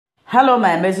Hello,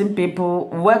 my amazing people.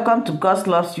 Welcome to God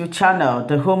Loves You channel,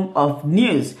 the home of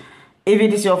news. If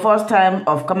it is your first time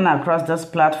of coming across this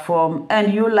platform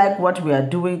and you like what we are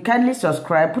doing, kindly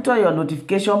subscribe, put on your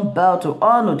notification bell to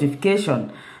all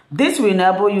notification. This will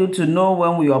enable you to know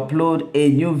when we upload a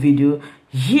new video.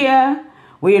 Here,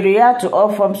 we react to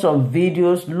all forms of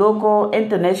videos, local,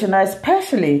 international,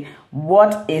 especially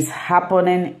what is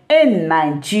happening in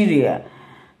Nigeria.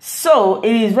 So,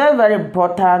 it is very, very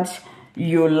important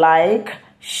you like,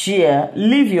 share,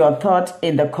 leave your thoughts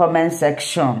in the comment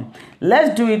section.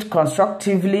 Let's do it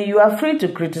constructively. You are free to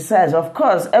criticize. Of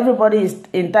course, everybody is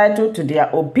entitled to their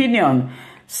opinion.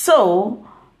 So,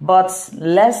 but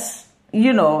let's,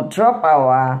 drop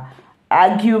our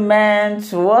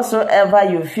arguments, whatsoever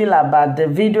you feel about the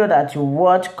video that you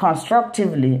watch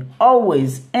constructively,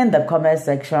 always in the comment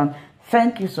section.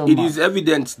 Thank you so much. It is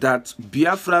evident that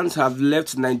Biafrans have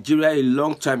left Nigeria a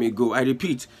long time ago. I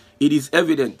repeat, it is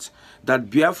evident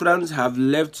that Biafrans have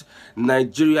left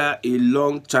Nigeria a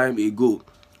long time ago.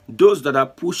 Those that are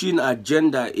pushing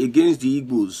agenda against the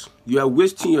Igbos, you are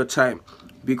wasting your time,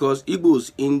 because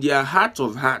Igbos, in their heart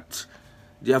of heart,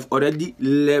 they have already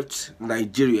left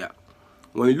Nigeria.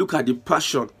 When you look at the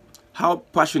passion, how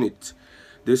passionate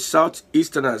the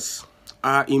Southeasterners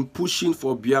are in pushing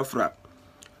for Biafra.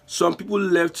 Some people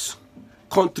left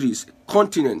countries,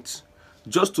 continents,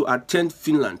 just to attend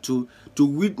Finland, to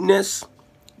witness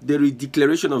the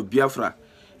redeclaration of Biafra.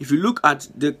 If you look at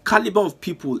the caliber of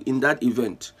people in that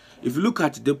event, if you look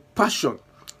at the passion,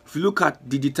 if you look at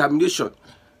the determination,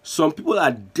 some people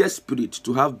are desperate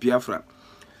to have Biafra.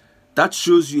 That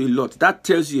shows you a lot. That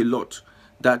tells you a lot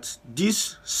that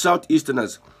these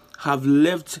Southeasterners have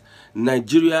left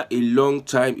Nigeria a long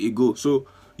time ago. So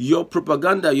your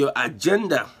propaganda, your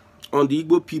agenda on the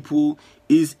Igbo people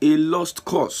is a lost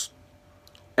cause,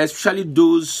 especially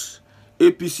those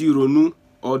APC Ronu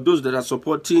or those that are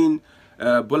supporting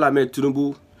Bola Ahmed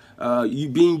Tinubu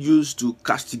being used to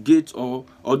castigate, or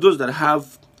those that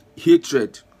have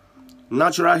hatred,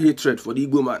 natural hatred for the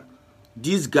Igbo man.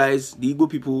 These guys, the Igbo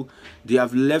people, they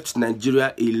have left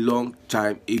Nigeria a long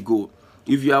time ago.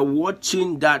 If you are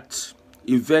watching that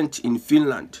event in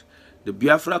Finland, the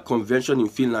Biafra convention in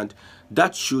Finland,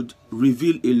 that should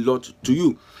reveal a lot to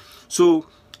you. So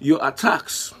your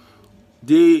attacks,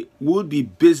 they will be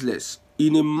baseless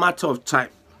in a matter of time.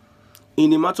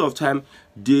 In a matter of time,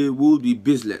 they will be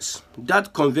baseless.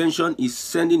 That convention is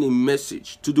sending a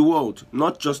message to the world,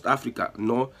 not just Africa,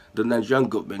 nor the Nigerian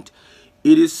government.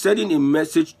 It is sending a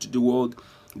message to the world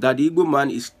that the Igbo man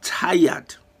is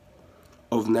tired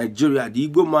of Nigeria. The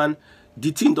Igbo man,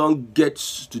 the thing don't get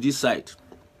to this side.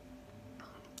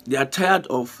 They are tired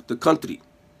of the country.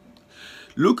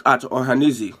 Look at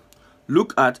Ohaneze.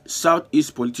 Look at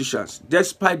Southeast politicians.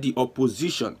 Despite the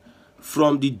opposition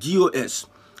from the DOS,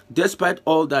 despite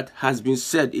all that has been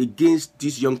said against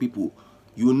these young people,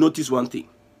 you will notice one thing,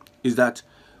 is that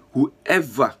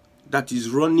whoever that is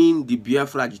running the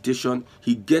Biafra agitation,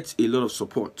 he gets a lot of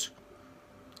support.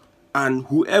 And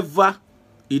whoever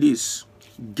it is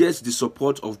gets the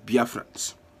support of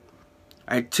Biafrans.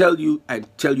 I tell you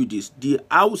this, the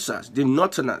Hausas, the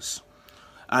Northerners,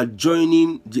 are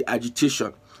joining the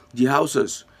agitation. The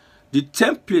Hausas, the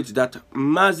template that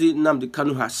Mazi Nnamdi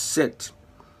Kanu has set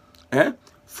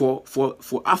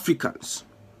for Africans.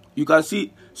 You can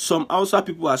see some Hausa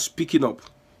people are speaking up.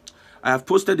 I have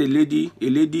posted a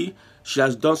lady, she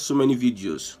has done so many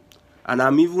videos, and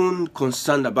I'm even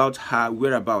concerned about her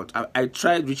whereabouts. I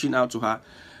tried reaching out to her.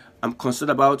 I'm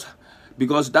concerned about,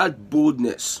 because that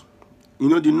boldness,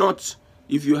 the North,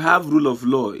 if you have rule of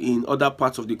law in other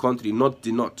parts of the country, not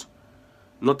the North,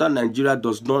 Northern Nigeria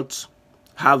does not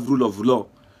have rule of law.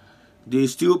 They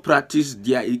still practice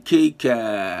their archaic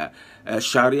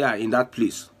Sharia in that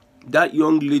place. That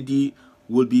young lady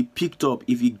will be picked up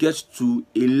if it gets to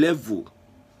a level.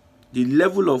 The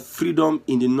level of freedom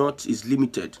in the North is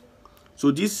limited. So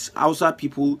these Hausa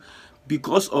people,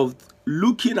 because of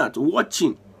looking at,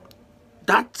 watching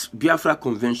that Biafra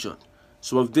convention,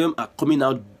 some of them are coming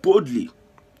out boldly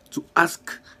to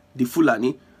ask the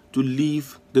Fulani to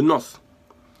leave the North.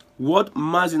 What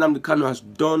Mazi Nnamdi Kanu has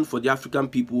done for the African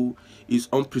people is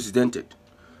unprecedented.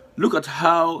 Look at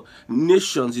how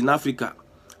nations in Africa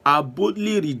are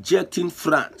boldly rejecting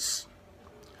France,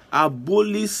 are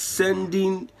boldly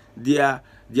sending their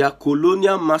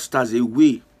colonial masters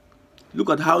away. Look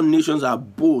at how nations are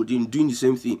bold in doing the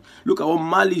same thing. Look at what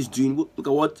Mali is doing. Look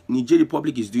at what Niger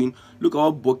Republic is doing. Look at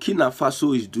what Burkina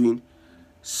Faso is doing.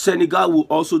 Senegal will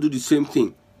also do the same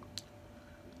thing.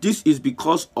 This is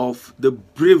because of the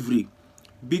bravery.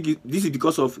 This is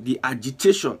because of the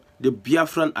agitation, the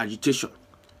Biafran agitation.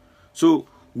 So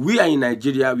We are in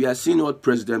Nigeria. We are seeing what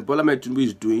President Bola Ahmed Tinubu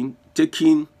is doing,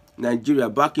 taking Nigeria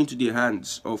back into the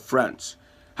hands of France,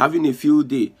 having a field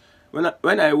day.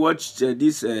 When I watched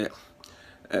this Bola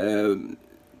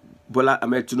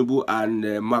Ahmed Tinubu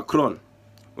and Macron,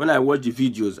 when I watched the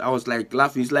videos, I was like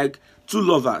laughing. It's like two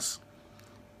lovers.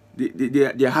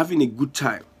 They're having a good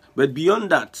time. But beyond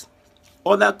that,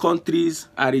 other countries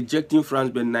are rejecting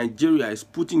France, but Nigeria is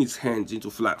putting its hands into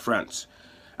France.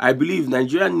 I believe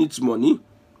Nigeria needs money.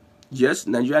 Yes,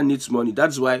 Nigeria needs money.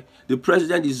 That's why the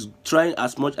president is trying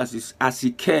as much as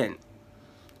he can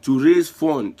to raise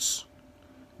funds.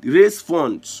 Raise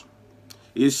funds.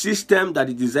 A system that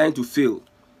is designed to fail.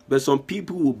 But some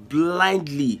people will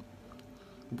blindly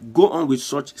go on with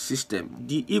such system.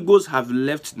 The Igbos have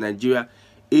left Nigeria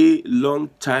a long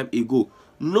time ago.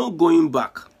 No going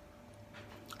back.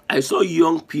 I saw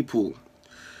young people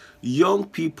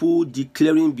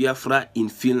declaring Biafra in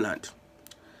Finland.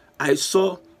 I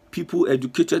saw people,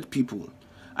 educated people.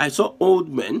 I saw old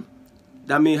men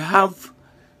that may have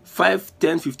 5,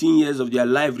 10, 15 years of their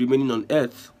life remaining on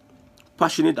earth,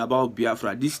 passionate about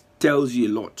Biafra. This tells you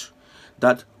a lot.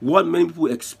 That what many people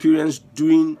experienced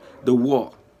during the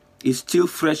war is still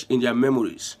fresh in their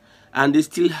memories. And they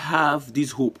still have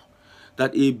this hope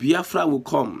that a Biafra will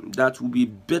come that will be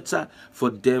better for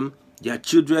them, their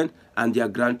children, and their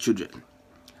grandchildren.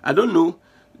 I don't know.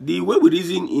 The way we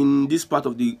reason in this part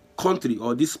of the country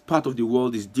or this part of the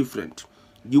world is different.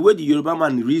 The way the Yoruba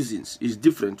man reasons is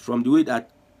different from the way that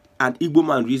an Igbo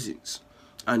man reasons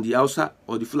and the Hausa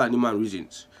or the Fulani man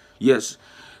reasons. Yes,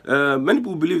 many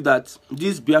people believe that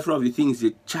this Biafra of the thing is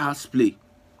a child's play.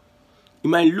 It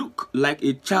might look like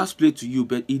a child's play to you,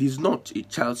 but it is not a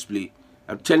child's play.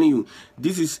 I'm telling you,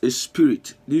 this is a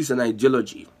spirit. This is an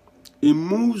ideology. It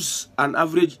moves an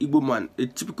average Igbo man, a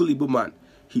typical Igbo man.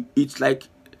 It's like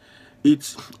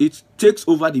it takes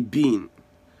over the being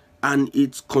and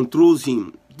it controls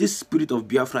him. This spirit of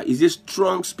Biafra is a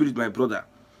strong spirit, my brother.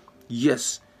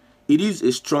 Yes, it is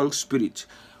a strong spirit.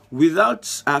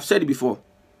 I've said it before,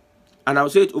 and I'll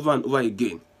say it over and over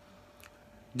again.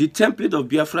 The template of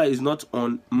Biafra is not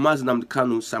on Mazi Nnamdi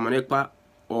Kanu, Simon Ekpa,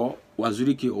 or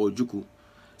Wazirike or Ojukwu.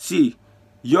 See,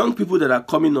 young people that are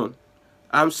coming on,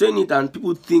 I'm saying it and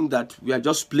people think that we are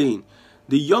just playing.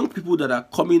 The young people that are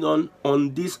coming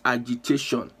on this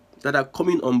agitation, that are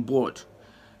coming on board,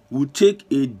 will take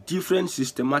a different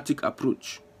systematic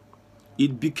approach.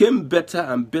 It became better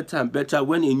and better and better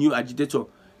when a new agitator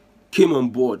came on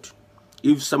board.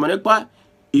 If Simon Ekpa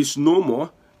is no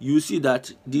more, you see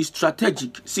that the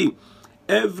strategic, see,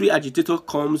 every agitator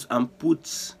comes and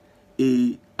puts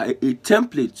a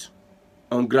template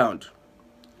on ground.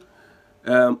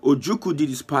 Ojukwu did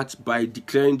his part by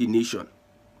declaring the nation.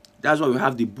 That's why we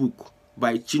have the book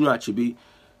by Chinua Achebe,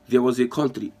 There Was a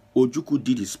Country. Ojukwu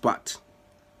did his part.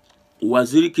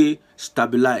 Wazirike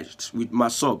stabilized with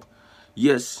Masob.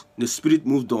 Yes, the spirit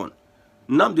moved on.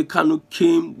 Nnamdi Kanu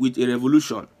came with a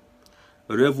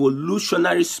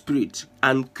revolutionary spirit,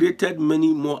 and created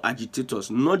many more agitators,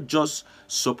 not just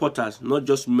supporters, not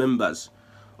just members,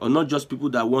 or not just people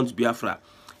that want Biafra.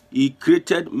 He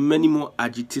created many more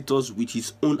agitators with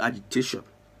his own agitation.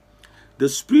 The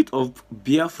spirit of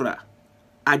Biafra,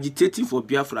 agitating for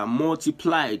Biafra,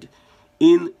 multiplied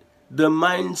in the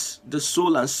minds, the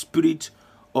soul and spirit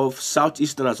of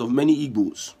Southeasterners, of many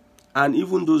Igbos, and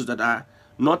even those that are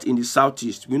not in the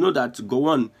Southeast. We know that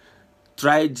Gowon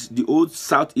tried the old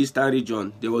Southeastern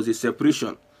region. There was a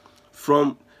separation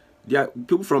from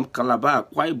people from Calabar,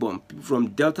 Akwa Ibom, people from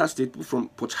Delta State, people from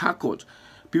Port Harcourt,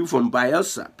 people from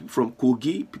Bayelsa, people from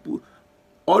Kogi, people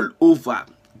all over.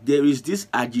 There is this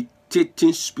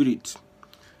agitating spirit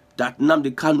that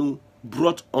Nnamdi Kanu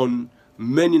brought on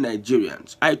many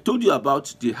Nigerians. I told you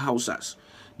about the Hausas.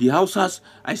 The Hausas,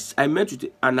 I met with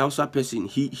an Hausa person.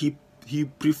 He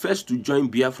prefers to join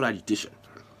Biafra agitation.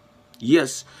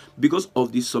 Yes, because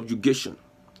of the subjugation.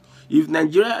 If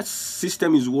Nigeria's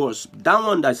system is worse, that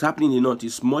one that's happening in the north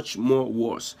is much more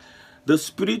worse. The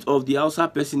spirit of the Hausa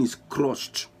person is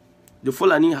crushed. The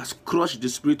Fulani has crushed the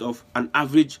spirit of an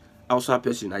average Hausa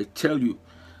person. I tell you,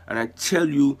 and I tell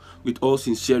you with all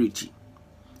sincerity.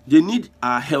 They need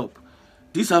our help.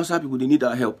 These Hausa people, they need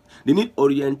our help. They need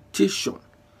orientation.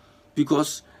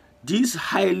 Because these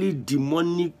highly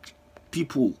demonic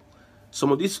people,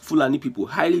 some of these Fulani people,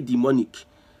 highly demonic,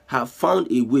 have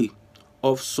found a way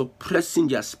of suppressing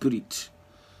their spirit.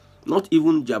 Not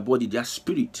even their body, their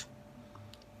spirit.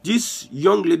 This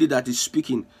young lady that is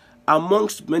speaking,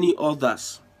 amongst many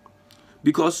others,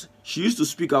 because she used to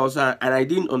speak Hausa and I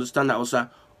didn't understand Hausa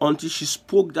until she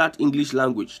spoke that English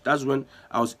language. That's when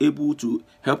I was able to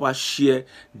help her share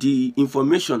the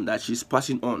information that she's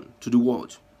passing on to the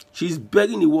world. She's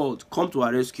begging the world, come to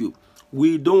our rescue.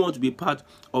 We don't want to be part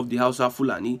of the Hausa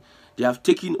Fulani. They have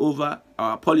taken over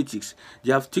our politics.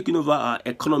 They have taken over our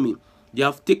economy. They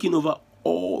have taken over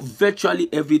virtually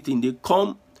everything. They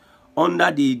come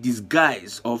under the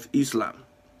disguise of Islam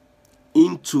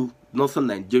into northern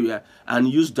Nigeria and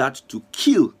use that to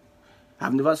kill.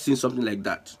 I've never seen something like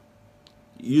that.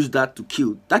 Use that to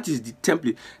kill. That is the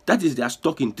template. That is their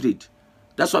stock in trade.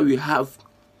 That's why we have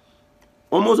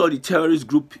almost all the terrorist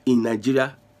group in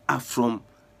Nigeria are from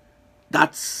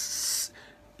that.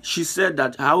 She said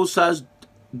that Hausas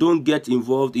don't get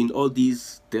involved in all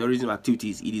these terrorism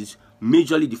activities. It is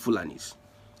majorly the Fulanis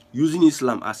using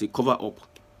Islam as a cover-up.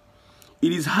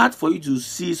 It is hard for you to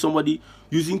see somebody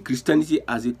using Christianity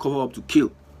as a cover-up to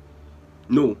kill.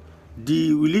 No,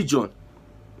 the religion,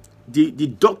 the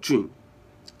doctrine,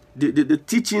 the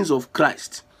teachings of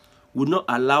Christ would not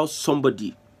allow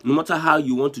somebody, no matter how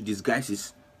you want to disguise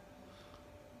it,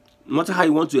 no matter how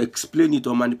you want to explain it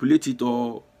or manipulate it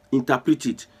or interpret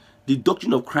it, the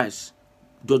doctrine of Christ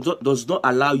does not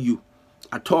allow you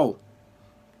at all.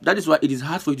 That is why it is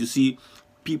hard for you to see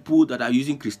people that are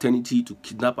using Christianity to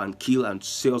kidnap and kill and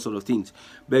say all sort of things.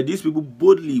 But these people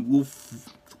boldly will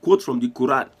quote from the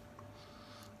Quran.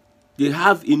 They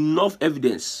have enough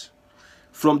evidence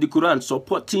from the Quran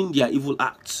supporting their evil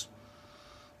acts.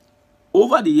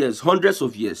 Over the years, hundreds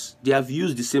of years, they have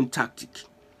used the same tactic.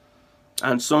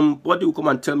 And somebody will come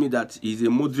and tell me that he's a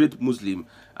moderate Muslim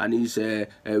and he's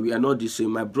we are not the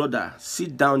same. My brother,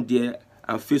 sit down there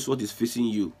and face what is facing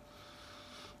you.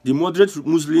 The moderate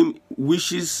Muslim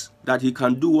wishes that he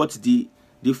can do what the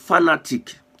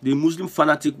fanatic, the Muslim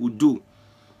fanatic will do.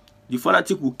 The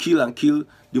fanatic will kill and kill.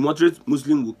 The moderate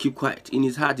Muslim will keep quiet. In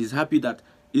his heart, he's happy that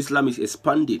Islam is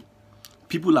expanding.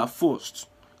 People are forced.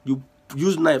 You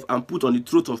use knife and put on the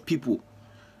throat of people.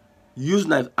 Use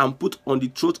knife and put on the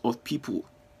throat of people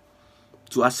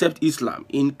to accept Islam.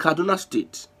 In Kaduna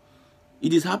State,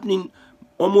 it is happening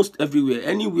almost everywhere.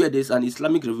 Anywhere there's an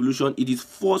Islamic revolution, it is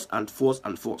force and force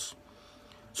and force.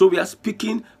 So we are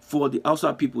speaking for the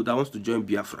Hausa people that wants to join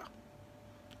Biafra.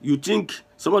 You think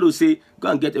somebody will say, go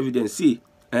and get evidence. See,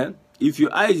 if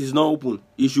your eyes is not open,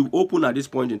 it should open at this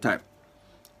point in time.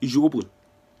 It should open.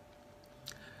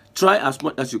 Try as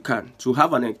much as you can to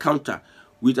have an encounter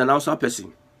with an Hausa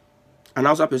person. An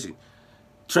Hausa person.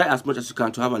 Try as much as you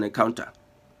can to have an encounter.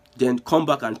 Then come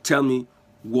back and tell me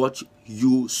what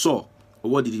you saw.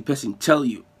 Or what did the person tell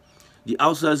you? The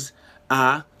Hausas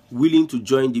are willing to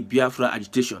join the Biafra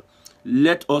agitation.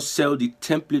 Let us sell the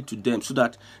template to them so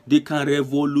that they can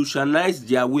revolutionize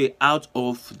their way out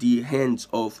of the hands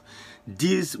of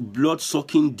these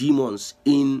blood-sucking demons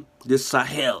in the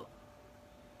Sahel.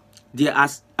 They are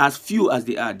as few as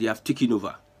they have taken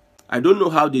over. I don't know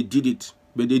how they did it,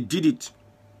 but they did it.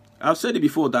 I've said it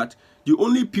before that the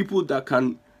only people that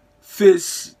can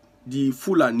face the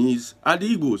Fulanis are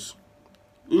the Igbos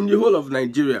in the whole of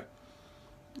Nigeria.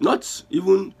 Not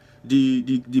even the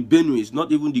Benuis,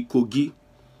 not even the Kogi.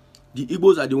 The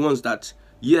Igbos are the ones that,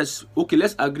 yes, okay,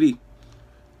 let's agree.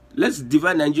 Let's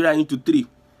divide Nigeria into 3.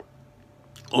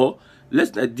 Or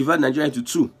let's divide Nigeria into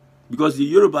 2. Because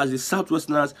the Yorubas, the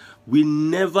Southwesterners, will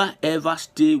never ever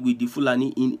stay with the Fulani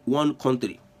in one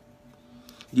country.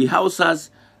 The Hausas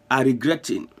are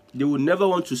regretting. They will never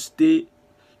want to stay.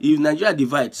 If Nigeria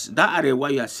divides, that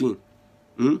Arewa you are seeing,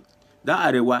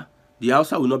 that Arewa, the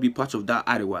Hausa will not be part of that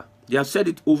Arewa. They have said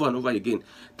it over and over again,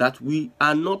 that we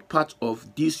are not part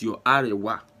of this your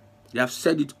Arewa. They have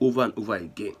said it over and over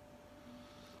again.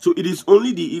 So it is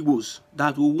only the Igbos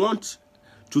that will want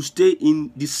to stay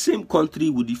in the same country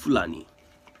with the Fulani.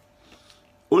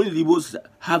 Only the Igbos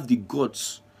have the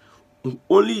guts.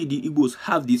 Only the Igbos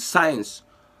have the science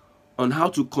on how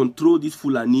to control this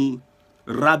Fulani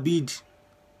rabid.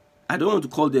 I don't want to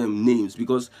call them names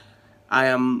because I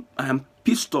am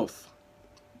pissed off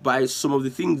by some of the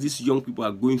things these young people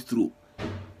are going through.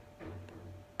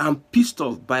 I'm pissed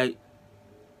off by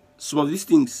some of these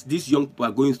things these young people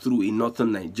are going through in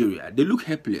northern Nigeria. They look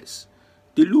helpless.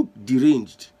 They look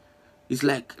deranged. It's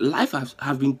like life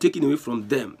has been taken away from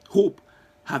them. Hope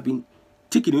have been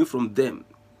taken away from them.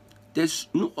 There's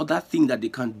no other thing that they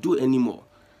can do anymore.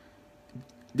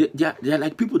 They are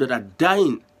like people that are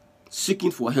dying,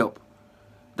 seeking for help.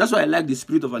 That's why I like the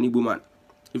spirit of an Igbo man.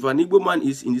 If an Igbo man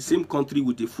is in the same country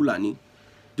with a Fulani,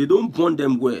 they don't bond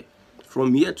them well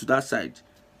from here to that side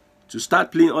to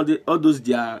start playing all those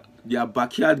their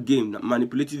backyard game,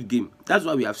 manipulative game. That's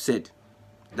why we have said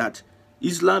that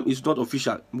Islam is not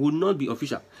official, will not be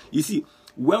official. You see,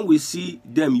 when we see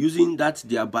them using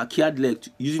their backyard leg,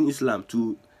 using Islam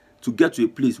to get to a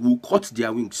place, we'll cut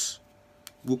their wings.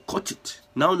 We'll cut it.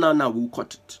 Now, we'll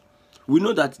cut it. We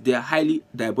know that they are highly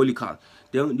diabolical.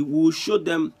 Then we will show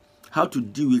them how to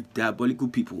deal with diabolical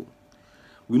people.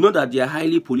 We know that they are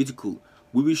highly political.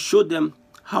 We will show them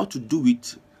how to do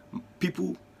with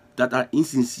people that are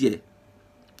insincere.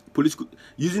 Political,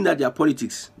 using that their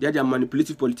politics, their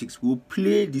manipulative politics. We will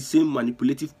play the same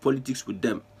manipulative politics with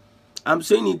them. I'm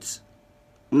saying it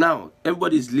now.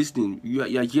 Everybody is listening. You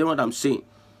are hearing what I'm saying.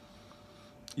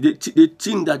 They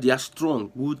think that they are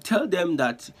strong. We will tell them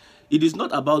that it is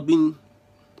not about being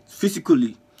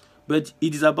physically, but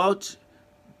it is about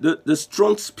the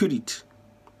strong spirit.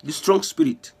 The strong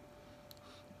spirit.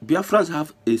 Biafrans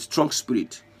have a strong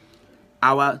spirit.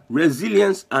 Our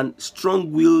resilience and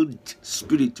strong-willed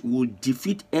spirit will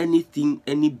defeat anything,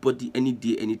 anybody, any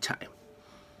day, anytime.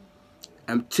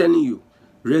 I'm telling you,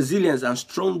 resilience and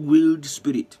strong-willed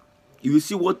spirit. You will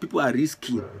see what people are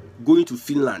risking going to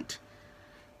Finland.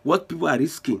 What people are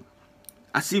risking,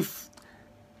 as if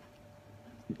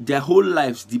their whole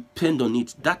lives depend on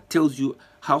it. That tells you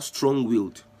how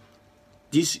strong-willed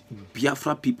these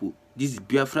Biafra people, these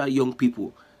Biafra young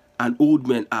people and old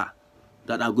men are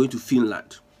that are going to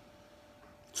Finland.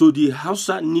 So the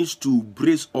Hausa needs to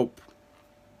brace up.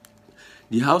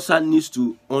 The Hausa needs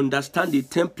to understand the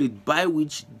template by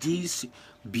which these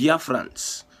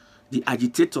Biafrans, the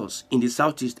agitators in the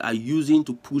southeast, are using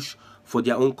to push for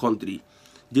their own country.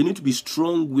 They need to be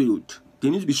strong-willed. They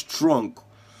need to be strong.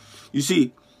 You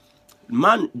see,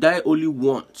 man die only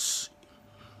once.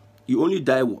 You only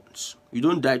die once. You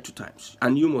don't die 2 times.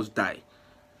 And you must die.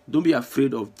 Don't be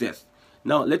afraid of death.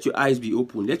 Now, let your eyes be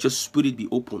open. Let your spirit be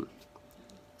open.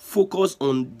 Focus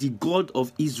on the God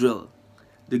of Israel.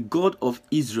 The God of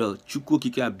Israel, Chukwu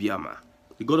Okike Abiyama.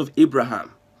 The God of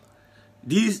Abraham.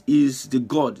 This is the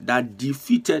God that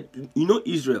defeated,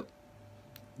 Israel.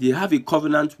 They have a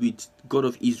covenant with God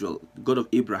of Israel, God of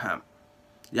Abraham.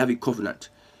 They have a covenant.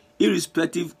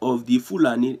 Irrespective of the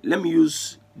Fulani, let me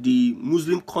use the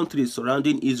Muslim countries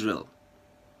surrounding Israel.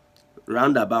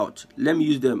 Roundabout. Let me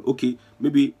use them. Okay,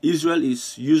 maybe Israel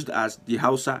is used as the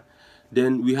Hausa.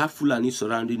 Then we have Fulani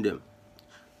surrounding them.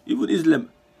 Even Islam.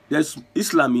 There's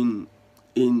Islam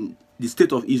in the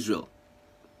state of Israel.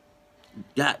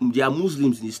 There are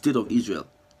Muslims in the state of Israel.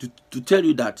 To tell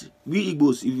you that we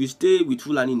Igbos, if we stay with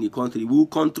Fulani in the country, we will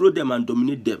control them and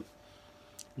dominate them.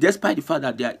 Despite the fact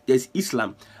that there's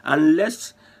Islam and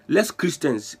less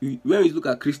Christians. When we look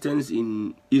at Christians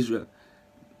in Israel,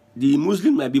 the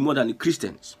Muslim might be more than the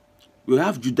Christians. We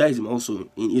have Judaism also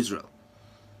in Israel.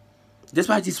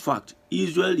 Despite this fact,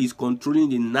 Israel is controlling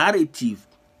the narrative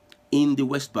in the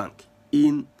West Bank,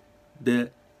 in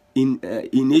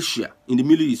Asia, in the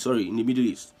Middle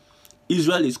East.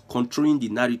 Israel is controlling the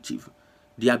narrative.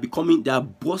 They are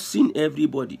bossing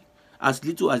everybody. As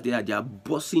little as they are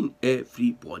bossing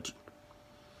everybody.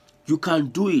 You can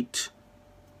do it.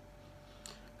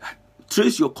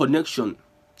 Trace your connection.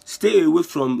 Stay away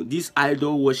from this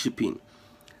idol worshipping.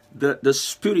 The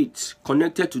spirits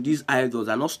connected to these idols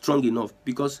are not strong enough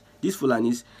because these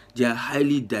Fulanis, they are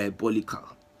highly diabolical.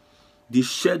 They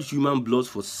shed human blood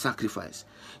for sacrifice.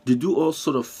 They do all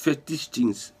sort of fetish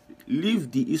things.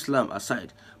 Leave the Islam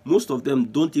aside. Most of them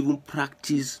don't even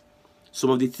practice some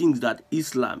of the things that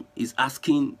Islam is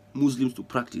asking Muslims to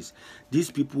practice.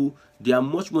 These people, they are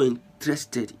much more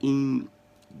interested in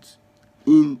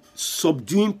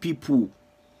subduing people.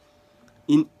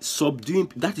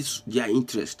 That is their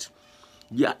interest.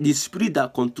 The spirit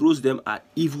that controls them are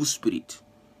evil spirit.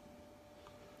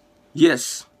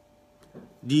 Yes,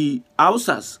 the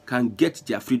Hausas can get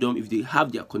their freedom if they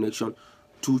have their connection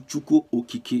to Chukwu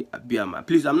Okike Abiyama.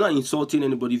 Please, I'm not insulting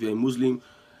anybody if you're a Muslim.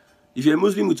 If you're a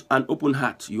Muslim with an open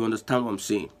heart, you understand what I'm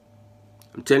saying.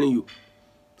 I'm telling you,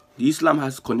 the Islam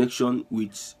has connection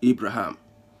with Abraham.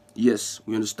 Yes,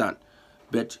 we understand.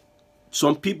 But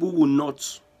some people will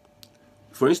not.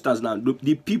 For instance, now,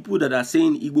 the people that are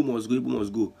saying Igbo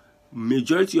must go,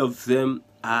 majority of them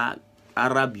are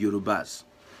Arab Yorubas.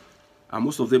 And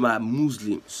most of them are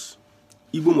Muslims.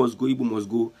 Igbo must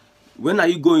go. When are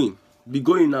you going? Be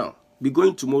going now. Be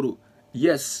going tomorrow.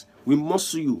 Yes, we must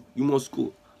see you. You must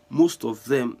go. Most of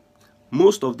them,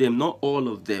 not all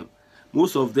of them,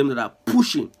 most of them that are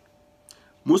pushing,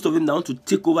 most of them that want to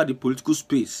take over the political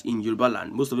space in Yoruba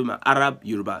land, most of them are Arab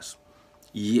Yorubas.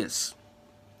 Yes,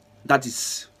 that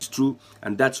is true,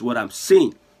 and that's what I'm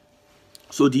saying.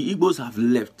 So the Igbos have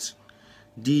left.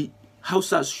 The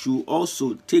Hausas should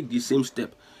also take the same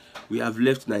step. We have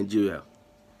left Nigeria.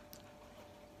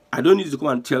 I don't need to come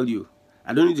and tell you.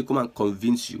 I don't need to come and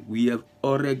convince you. We have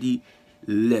already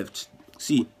left.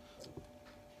 See,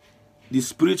 the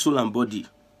spirit, soul, and body.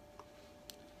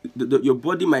 Your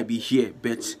body might be here,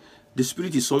 but the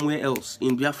spirit is somewhere else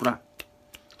in Biafra.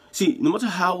 See, no matter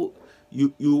how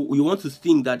you want to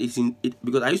think that it's in it,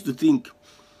 because I used to think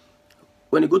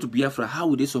when they go to Biafra, how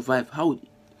would they survive?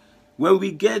 When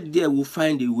we get there, we'll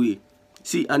find a way.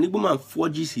 See, an Igbo man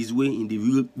forges his way in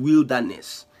the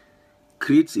wilderness,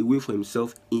 creates a way for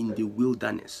himself in the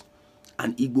wilderness.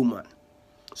 An Igbo man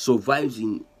survives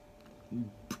in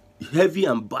heavy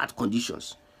and bad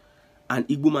conditions. An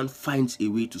Igbo man finds a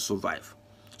way to survive.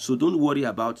 So don't worry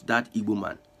about that Igbo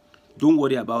man. Don't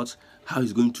worry about how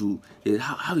he's going to,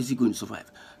 how is he going to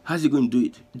survive? How is he going to do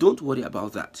it? Don't worry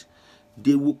about that.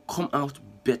 They will come out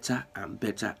better and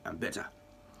better and better.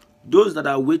 Those that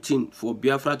are waiting for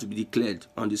Biafra to be declared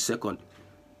on the 2nd,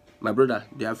 my brother,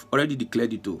 they have already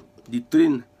declared it too. The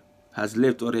train has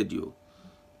left already. Oh.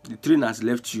 The train has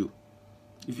left you.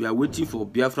 If you are waiting for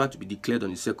Biafra to be declared on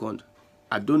the 2nd,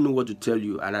 I don't know what to tell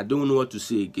you and I don't know what to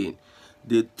say again.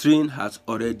 The train has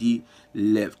already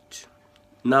left.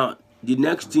 Now, the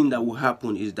next thing that will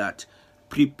happen is that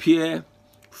prepare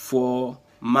for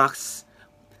max.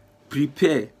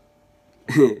 Prepare.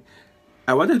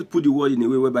 I wanted to put the word in a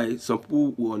way whereby some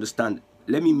people will understand.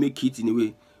 Let me make it in a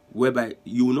way whereby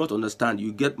you will not understand.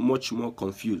 You get much more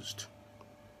confused.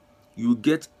 You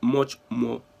get much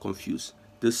more confused.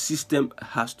 The system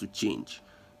has to change.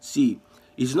 See,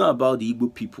 it's not about the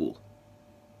Igbo people.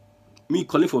 Me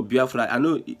calling for Biafra, I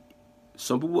know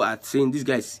some people are saying this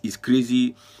guy is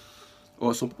crazy,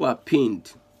 or some people are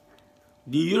pained.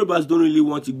 The Yorubas don't really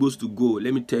want Igbos to go,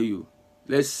 let me tell you.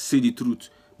 Let's say the truth.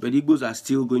 But the Igbos are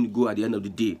still going to go at the end of the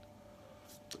day.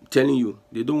 I'm telling you,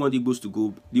 they don't want Igbos to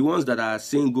go. The ones that are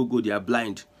saying go, they are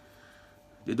blind.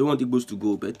 They don't want Igbos to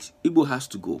go, but Igbo has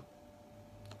to go.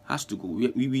 Has to go. We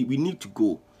need to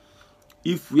go.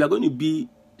 If we are going to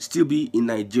still be in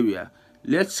Nigeria,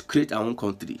 let's create our own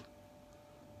country.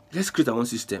 Let's create our own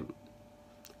system.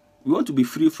 We want to be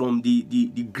free from the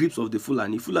grips of the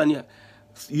Fulani. Fulani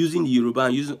using the Yoruba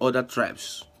and using other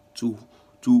tribes to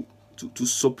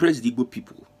suppress the Igbo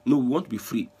people. No, we want to be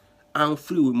free. And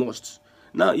free we must.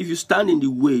 Now, if you stand in the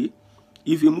way,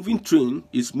 if a moving train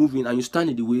is moving and you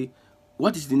stand in the way,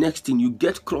 what is the next thing? You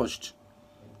get crushed.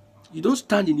 You don't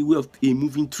stand in the way of a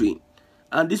moving train.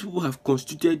 And these people have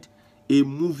constituted a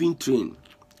moving train.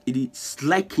 It is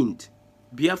likened.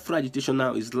 Biafra agitation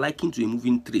now is likened to a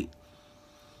moving train.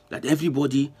 That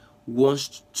everybody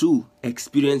wants to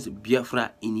experience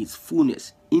Biafra in its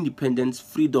fullness. Independence,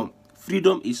 freedom.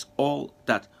 Freedom is all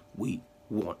that we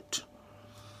want.